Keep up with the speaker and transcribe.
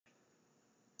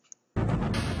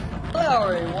Hello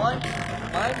everyone,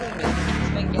 my name is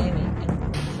Spin Gaming,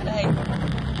 and today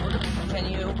we're going to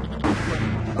continue with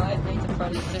 5 Days of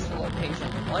Freddy's sister location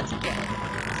once again.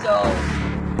 So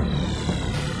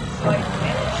I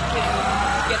managed to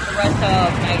skip the rest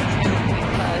of night 2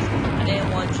 because I didn't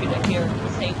want you to hear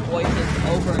the same voices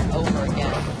over and over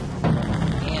again,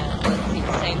 and see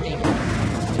the same thing.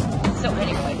 So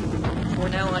anyway, we're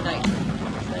now on night 2.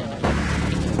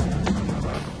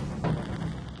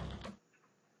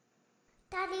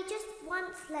 Daddy just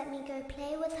once let me go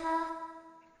play with her.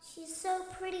 She's so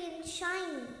pretty and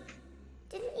shiny.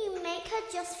 Didn't you make her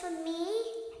just for me?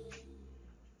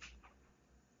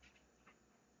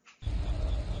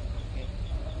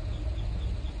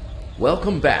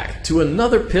 Welcome back to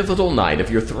another pivotal night of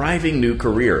your thriving new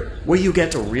career, where you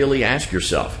get to really ask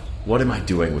yourself, what am I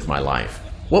doing with my life?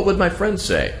 What would my friends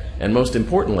say? And most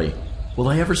importantly, will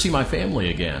I ever see my family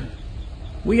again?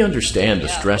 We understand the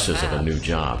stresses of a new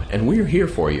job, and we're here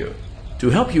for you.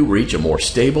 To help you reach a more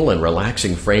stable and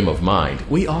relaxing frame of mind,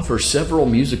 we offer several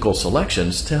musical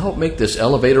selections to help make this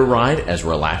elevator ride as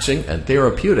relaxing and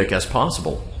therapeutic as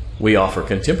possible. We offer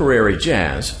contemporary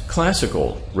jazz,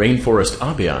 classical, rainforest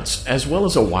ambiance, as well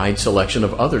as a wide selection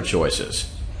of other choices.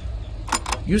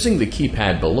 Using the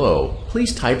keypad below,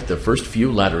 please type the first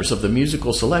few letters of the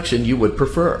musical selection you would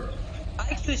prefer.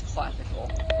 I choose classical.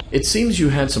 It seems you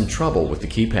had some trouble with the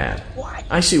keypad. What?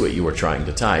 I see what you were trying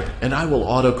to type, and I will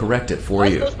auto-correct it for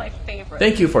you. Classical's my favorite.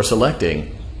 Thank you for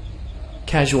selecting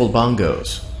Casual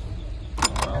Bongos.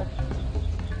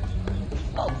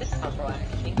 Oh, this sounds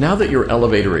relaxing. Now that your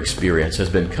elevator experience has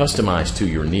been customized to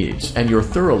your needs and you're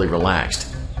thoroughly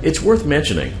relaxed, it's worth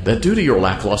mentioning that due to your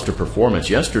lackluster performance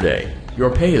yesterday, your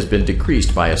pay has been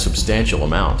decreased by a substantial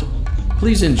amount.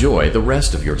 Please enjoy the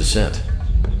rest of your descent.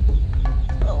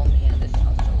 Oh man, this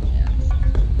sounds so nice.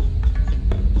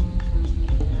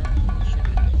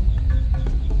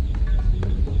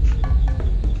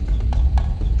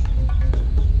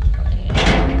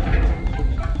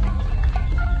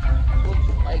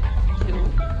 Looks like two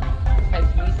types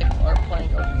of music are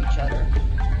playing over each other.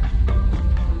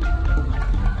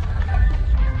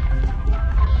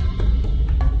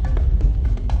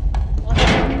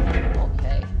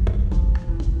 Okay.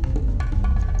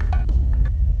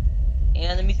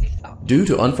 And the music stopped. Due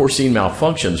to unforeseen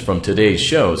malfunctions from today's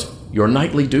shows, your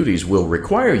nightly duties will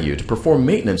require you to perform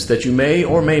maintenance that you may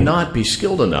or may not be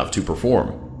skilled enough to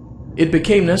perform. It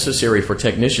became necessary for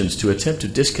technicians to attempt to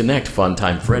disconnect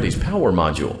Funtime Freddy's power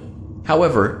module.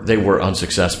 However, they were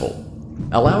unsuccessful.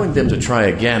 Allowing them to try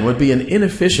again would be an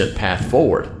inefficient path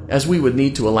forward, as we would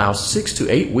need to allow 6 to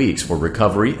 8 weeks for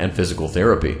recovery and physical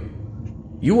therapy.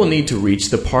 You will need to reach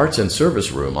the parts and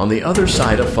service room on the other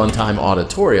side of Funtime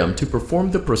Auditorium to perform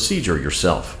the procedure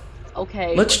yourself.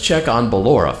 Okay. Let's check on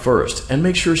Ballora first and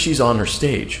make sure she's on her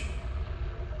stage.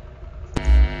 Oh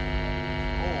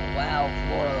wow,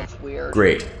 Flora looks weird.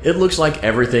 Great. It looks like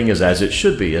everything is as it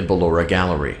should be in Ballora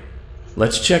Gallery.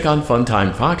 Let's check on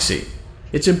Funtime Foxy.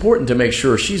 It's important to make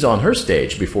sure she's on her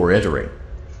stage before entering.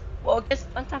 Well, I guess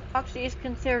Funtime Foxy is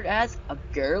considered as a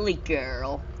girly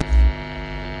girl.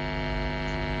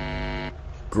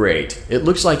 Great. It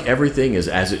looks like everything is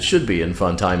as it should be in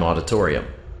Funtime Auditorium.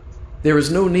 There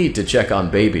is no need to check on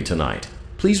Baby tonight.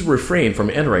 Please refrain from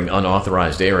entering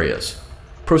unauthorized areas.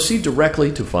 Proceed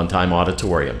directly to Funtime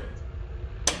Auditorium.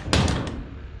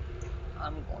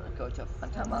 I'm going to go to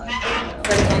Funtime Auditorium.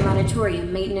 Funtime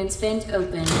Auditorium maintenance vent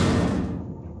open.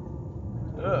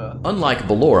 Unlike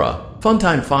Ballora,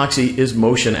 Funtime Foxy is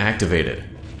motion activated.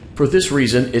 For this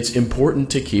reason, it's important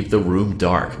to keep the room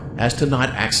dark, as to not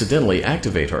accidentally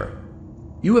activate her.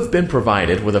 You have been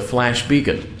provided with a flash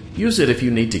beacon. Use it if you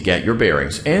need to get your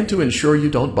bearings and to ensure you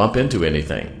don't bump into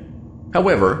anything.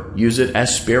 However, use it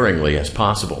as sparingly as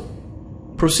possible.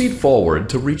 Proceed forward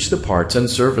to reach the parts and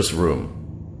service room.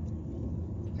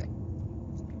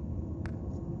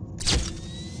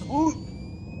 Ooh.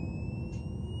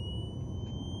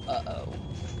 Uh-oh.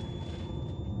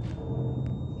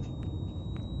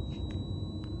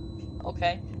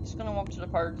 Okay, just gonna walk to the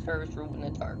part service room in the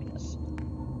darkness.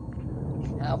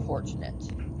 How fortunate.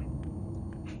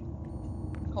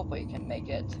 Hopefully you can make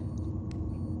it.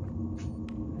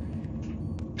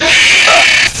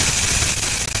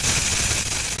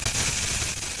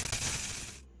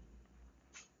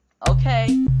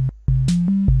 Okay.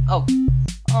 Oh.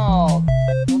 Oh.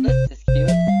 Well, this is cute.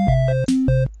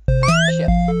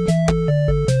 Ship.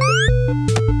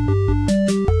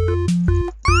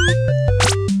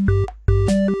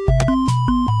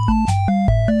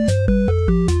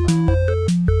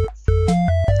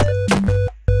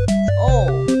 Oh.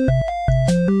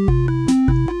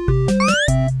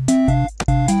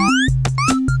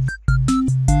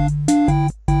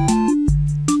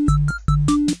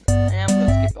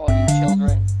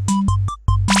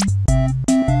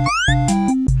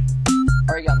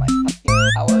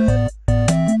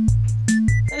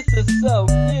 is so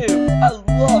new. I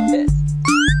love it.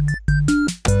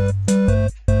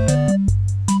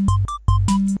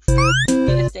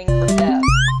 Need a thing for that.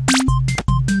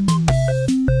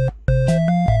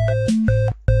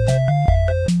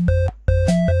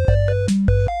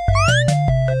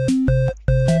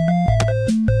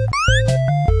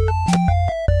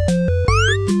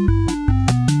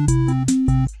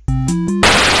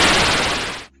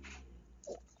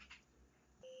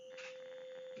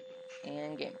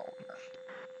 And game over.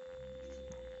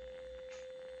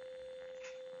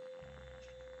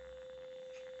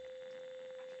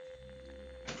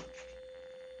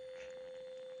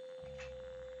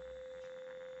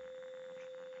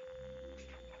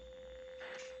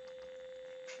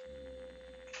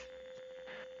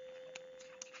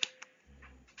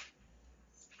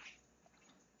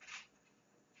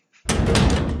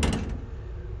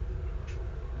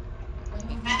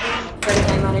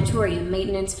 Animatronic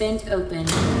maintenance vent open.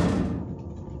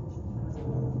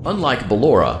 Unlike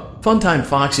Ballora, Funtime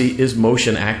Foxy is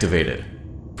motion activated.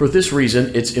 For this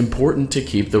reason, it's important to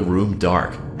keep the room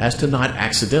dark, as to not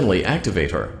accidentally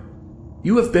activate her.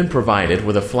 You have been provided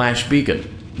with a flash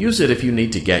beacon. Use it if you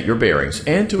need to get your bearings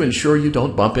and to ensure you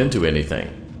don't bump into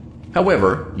anything.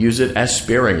 However, use it as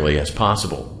sparingly as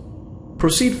possible.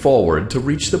 Proceed forward to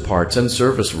reach the parts and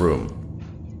service room.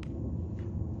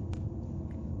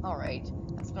 Alright,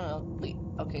 that's gonna lead.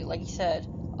 Okay, like you said,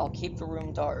 I'll keep the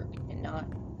room dark and not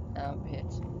pit.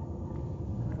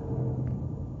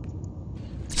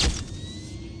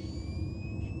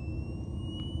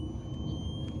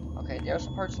 Okay, there's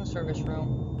the parts and service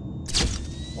room.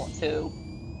 1, 2,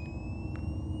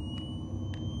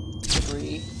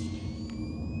 3.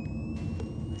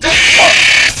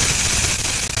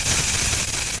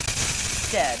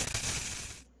 Dead.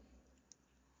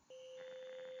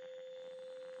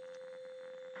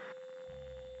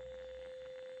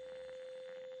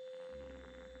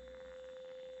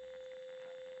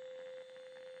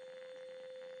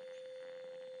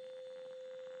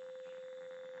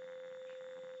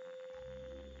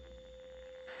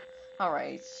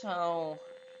 Alright, so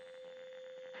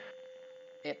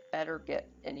it better get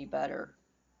any better.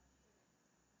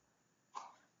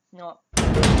 No.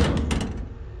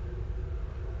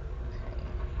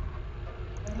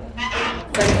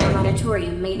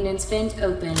 Animatronic maintenance vent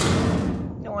open.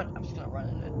 You know what? I'm just gonna run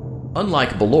it.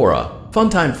 Unlike Ballora,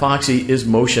 Funtime Foxy is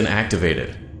motion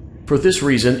activated. For this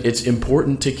reason, it's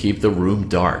important to keep the room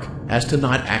dark, as to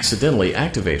not accidentally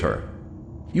activate her.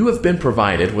 You have been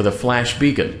provided with a flash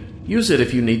beacon. Use it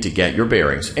if you need to get your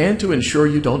bearings and to ensure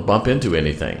you don't bump into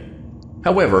anything.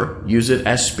 However, use it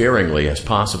as sparingly as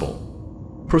possible.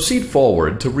 Proceed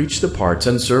forward to reach the parts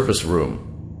and service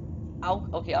room. I'll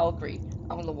agree.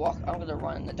 I'm gonna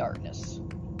run in the darkness.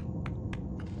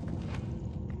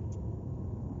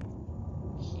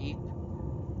 Keep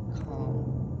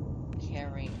calm,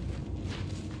 caring.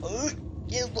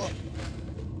 Yeah, look.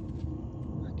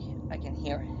 I can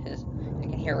hear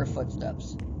her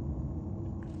footsteps.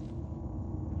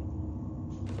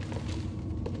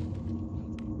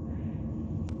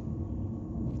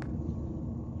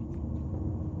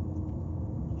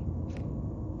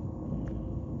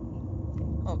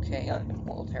 Okay, I'm a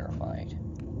little terrified.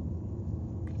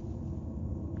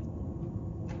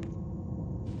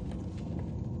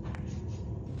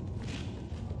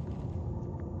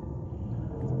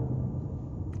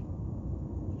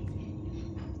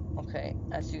 Okay,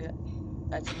 as you know,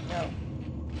 I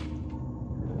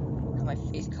have my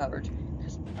face covered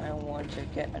because I don't want to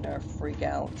get another freak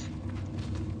out.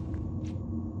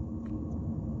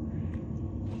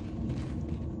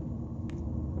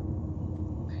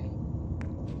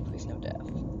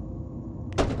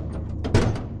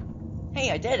 Hey,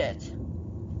 I did it!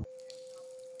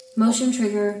 Motion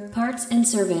trigger, parts and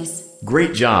service.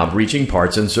 Great job reaching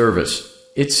parts and service.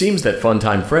 It seems that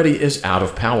Funtime Freddy is out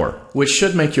of power, which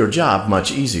should make your job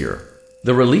much easier.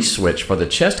 The release switch for the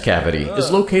chest cavity is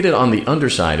located on the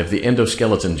underside of the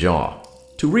endoskeleton jaw.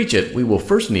 To reach it, we will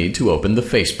first need to open the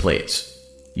face plates.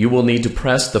 You will need to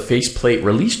press the faceplate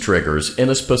release triggers in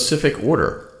a specific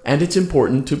order, and it's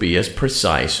important to be as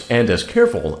precise and as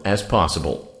careful as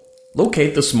possible.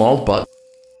 Locate the small button.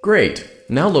 Great.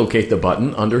 Now locate the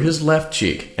button under his left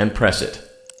cheek and press it.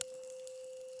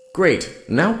 Great.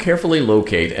 Now carefully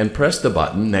locate and press the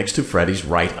button next to Freddy's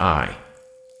right eye.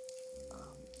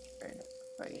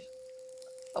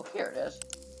 Oh, here it is.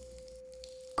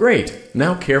 Great.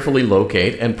 Now carefully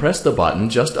locate and press the button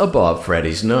just above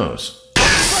Freddy's nose.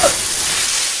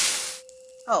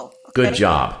 Oh, okay. Good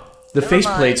job. The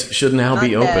faceplates should now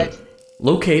be open.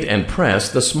 Locate and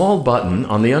press the small button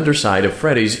on the underside of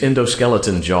Freddy's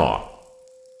endoskeleton jaw.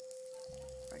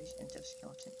 Freddy's Freddy's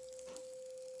endoskeleton.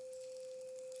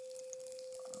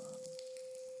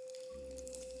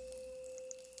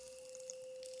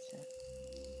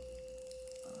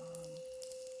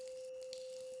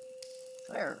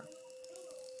 Where?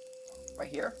 Right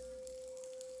here?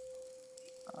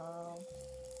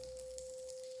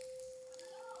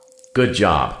 Good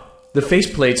job. The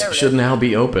faceplates should now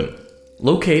be open.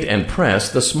 Locate and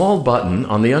press the small button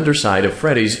on the underside of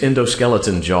Freddy's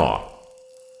endoskeleton jaw.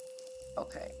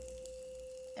 Okay.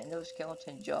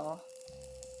 Endoskeleton jaw.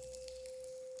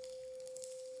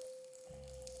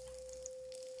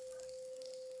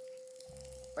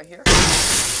 Right here?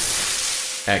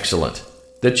 Excellent.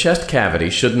 The chest cavity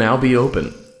should now be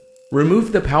open.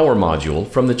 Remove the power module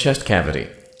from the chest cavity.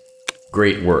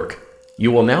 Great work.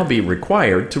 You will now be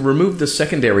required to remove the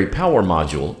secondary power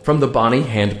module from the Bonnie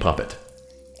hand puppet.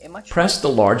 Press the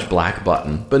large black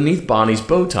button beneath Bonnie's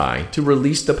bow tie to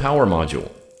release the power module.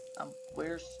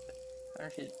 Where's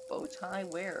his bow tie?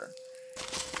 Where?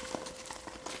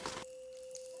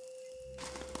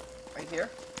 Right here?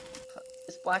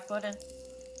 This black button?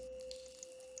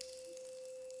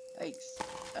 Yikes.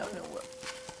 I don't know what.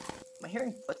 I'm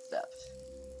hearing footsteps.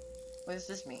 What does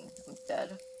this mean? I'm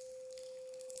dead?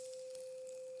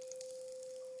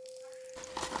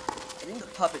 I think the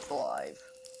puppet's alive.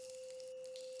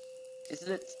 Is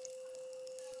it?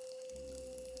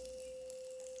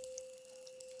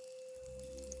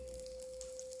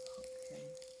 Okay.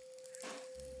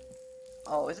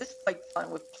 Oh, is this like fun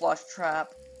with plush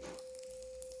trap?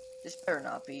 This better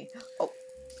not be. Oh,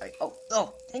 sorry.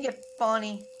 Oh, dang it,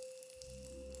 Bonnie.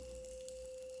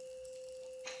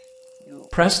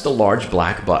 Press the large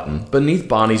black button beneath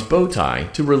Bonnie's bow tie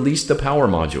to release the power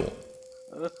module.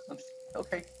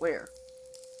 Okay, where?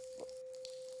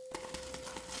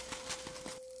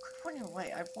 Quit running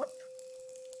away. I want.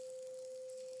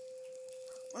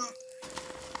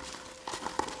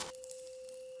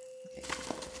 Okay.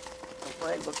 Before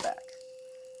I look back.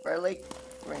 Red Lake,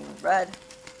 green, red.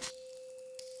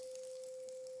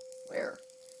 Where?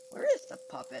 Where is the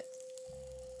puppet?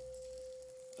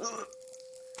 What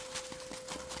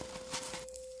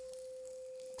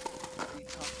are you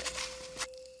talking?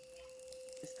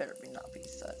 This better not be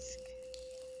such.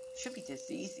 Should be this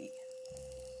easy.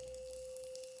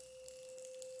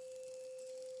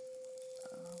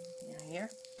 Here?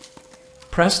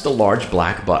 Press the large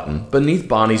black button beneath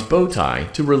Bonnie's bow tie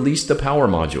to release the power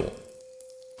module.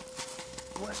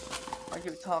 What are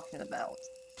you talking about?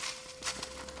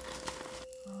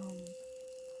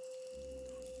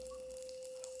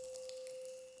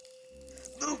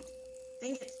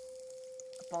 Dang it!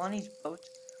 Bonnie's boat.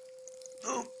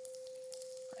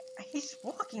 He's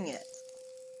walking it.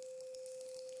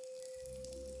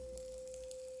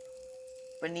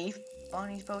 Beneath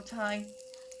Bonnie's bow tie?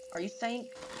 Are you saying?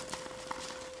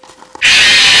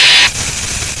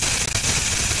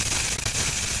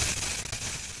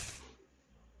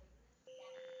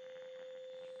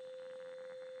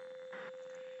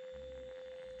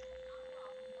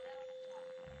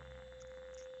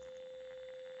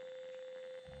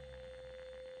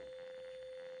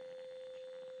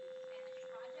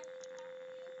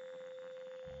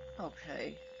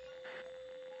 Okay.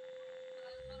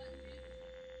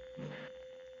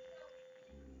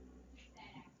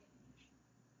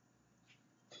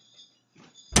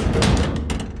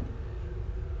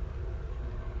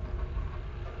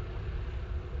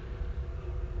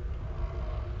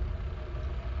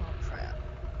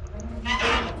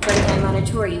 Freddy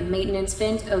Animatronic maintenance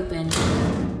vent open.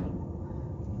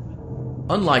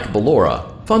 Unlike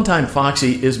Ballora, Funtime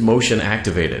Foxy is motion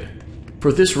activated.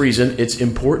 For this reason, it's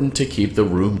important to keep the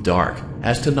room dark,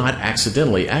 as to not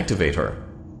accidentally activate her.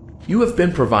 You have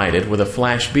been provided with a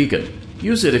flash beacon.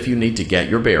 Use it if you need to get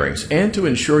your bearings and to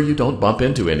ensure you don't bump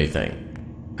into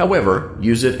anything. However,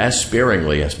 use it as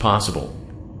sparingly as possible.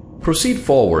 Proceed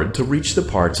forward to reach the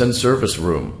parts and service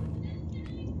room.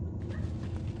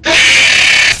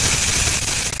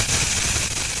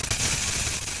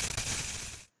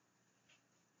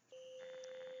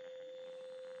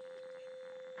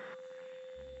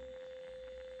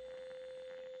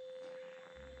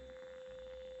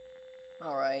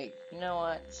 Alright, you know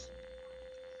what?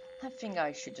 I think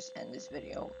I should just end this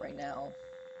video right now.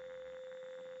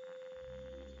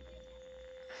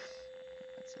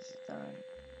 Once this is done.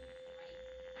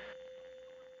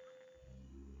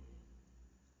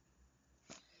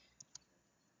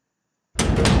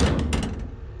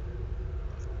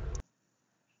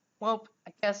 Well,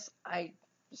 I guess I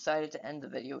decided to end the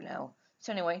video now.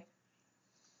 So anyway,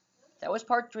 that was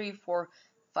part 3 for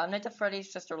Five Nights at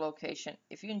Freddy's Chester Location.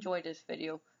 If you enjoyed this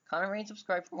video, comment, rate, and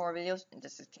subscribe for more videos. And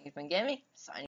this is Kingsman Gaming, signing